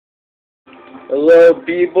Hello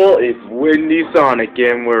people, it's Windy Sonic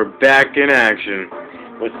and we're back in action.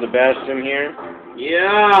 With Sebastian here?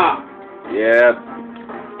 Yeah! Yep.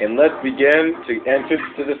 And let's begin to entrance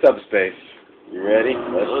to the subspace. You ready?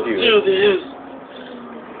 Let's do this.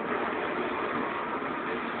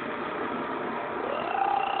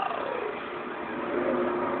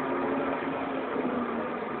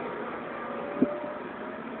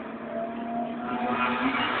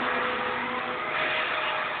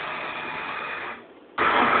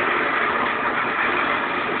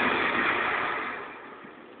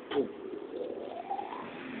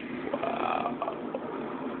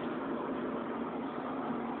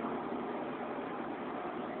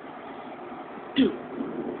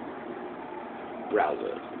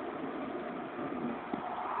 Browser.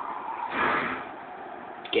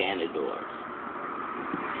 Ganondorf.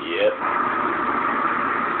 Yep.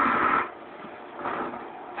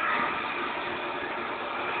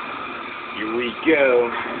 Here we go.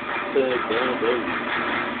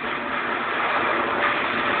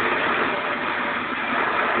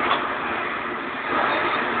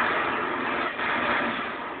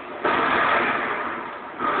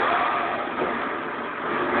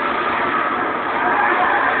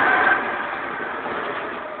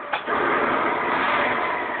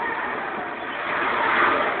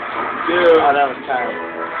 Oh, that was terrible.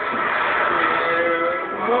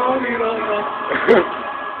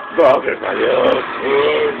 Bobby, my love.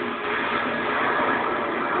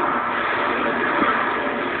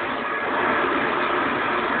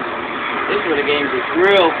 This is where the game gets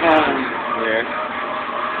real fun. Yeah.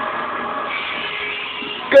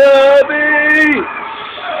 Scubby!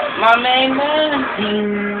 My main man.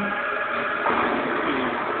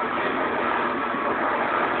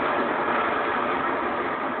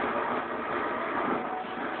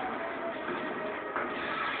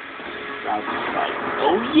 I was just like,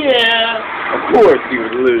 oh yeah! Of course he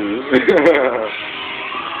would lose.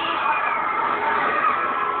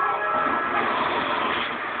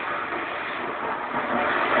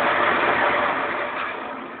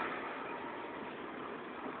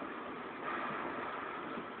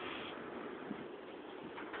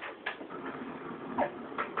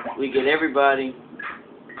 We get everybody.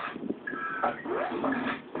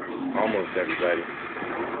 Almost everybody.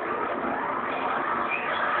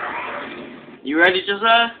 You ready,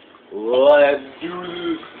 Josiah? Let's do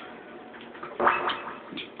this.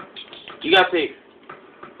 You got to pick.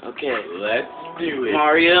 Okay. Let's do it.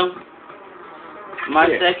 Mario. My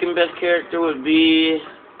Yeah. second best character would be,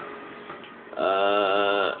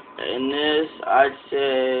 in this, I'd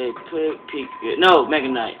say, Mega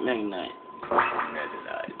Knight. Mega Knight.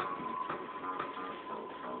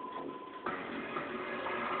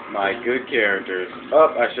 My good characters.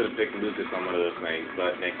 Oh, I should have picked Lucas on one of those things,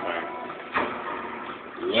 but next time.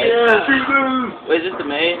 Yeah! Wait, is this the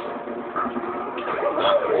maze?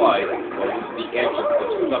 Not quite, but it's the entrance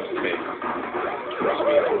to subspace. Which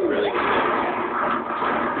means we're really good.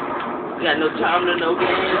 We got no time to no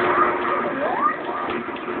game.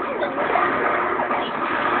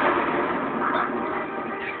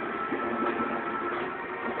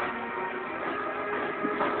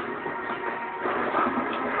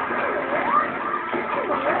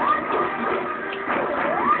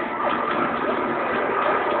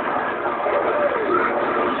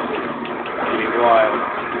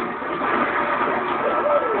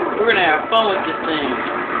 We're gonna have fun with this thing.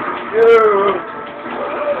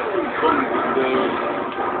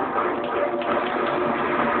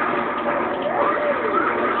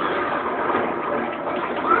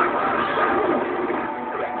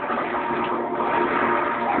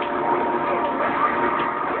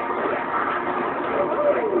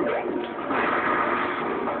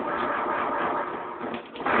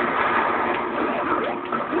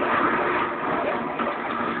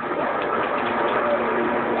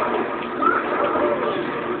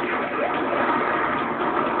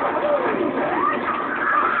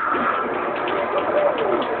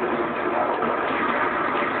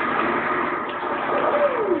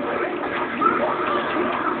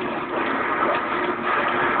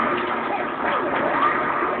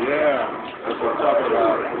 Yeah. That's what I'm talking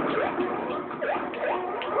about.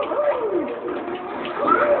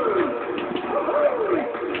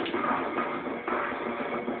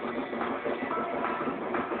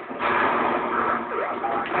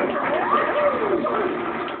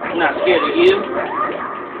 I'm not scared of you.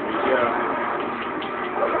 Yeah.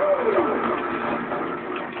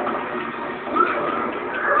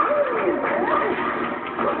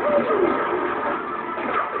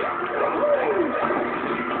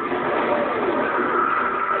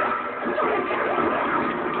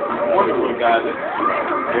 Wonderful guys.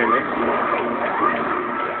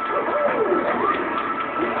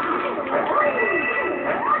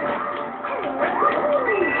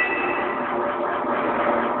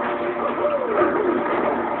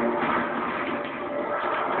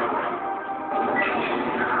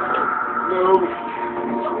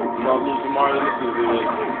 I'll do some more than this is.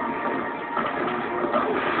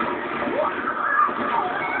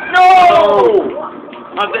 No!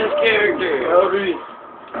 My best character. Toby.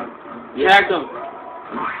 You hacked him.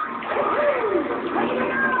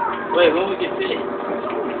 Wait, when we get fit?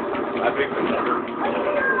 I picked him.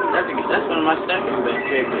 That's one of my second best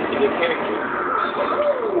characters. He's a good character.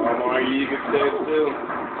 Are you can say it too?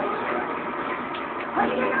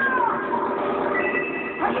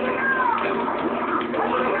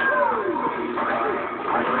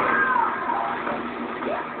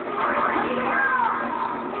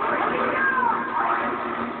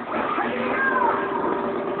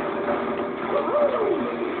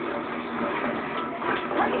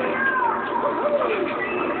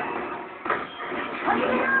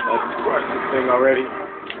 Let's crush this thing already.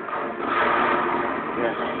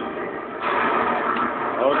 Yeah.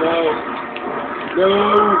 Oh no! No!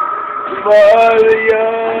 Mario!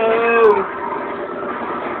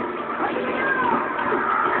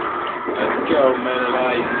 Let's go, man and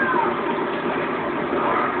ice.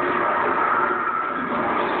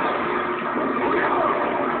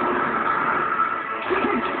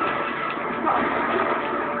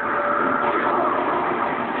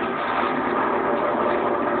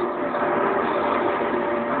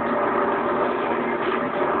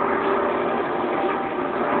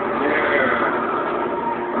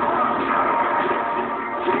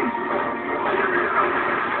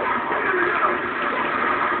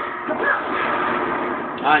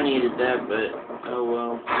 I needed that, but oh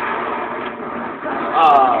well.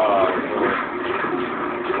 Oh, boy.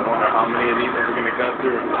 I wonder how many of these we're going to go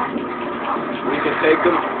through. We can take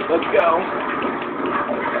them. Let's go.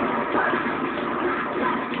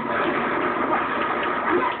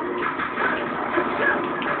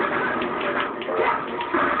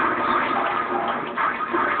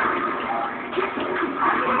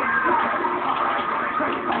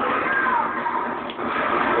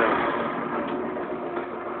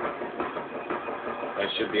 That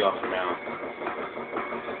should be off now.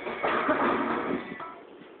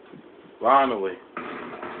 Finally.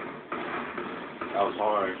 That was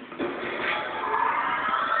hard.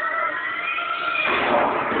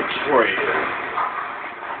 Betrayed.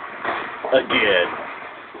 Again.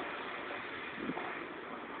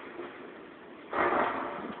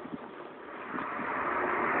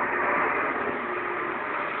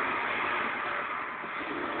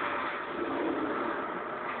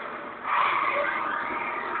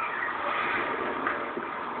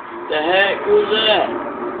 The heck was that?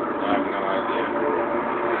 I have no idea.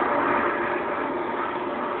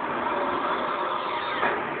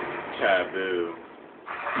 Taboo.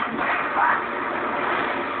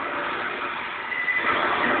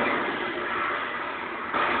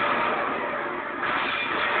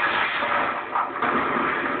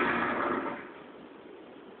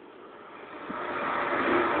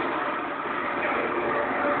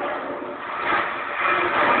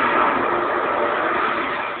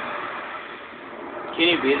 Can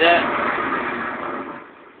you be that?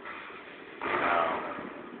 No.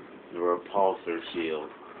 The repulsor shield.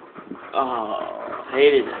 Oh,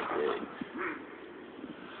 hated that thing.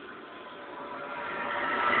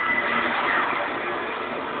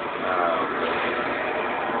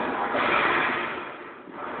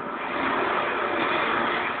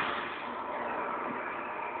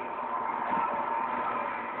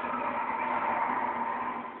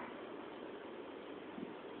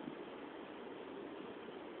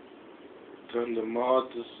 Turn them all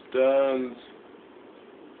to stones.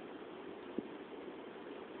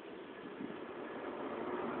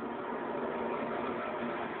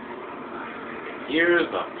 Here's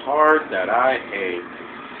the part that I hate.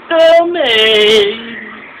 So me.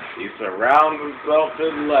 He surrounds himself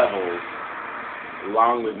in levels,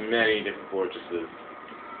 along with many different fortresses.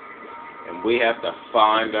 And we have to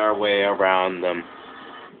find our way around them.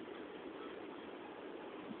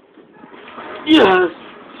 Yes.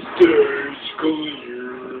 Stage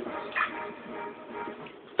clear.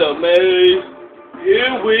 The maze.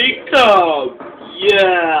 Here we come.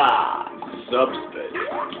 Yeah. Subspace.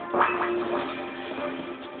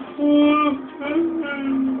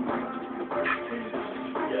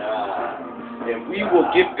 Yeah. And we will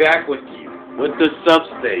get back with you with the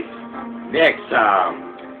subspace next time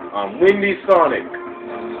on Windy Sonic.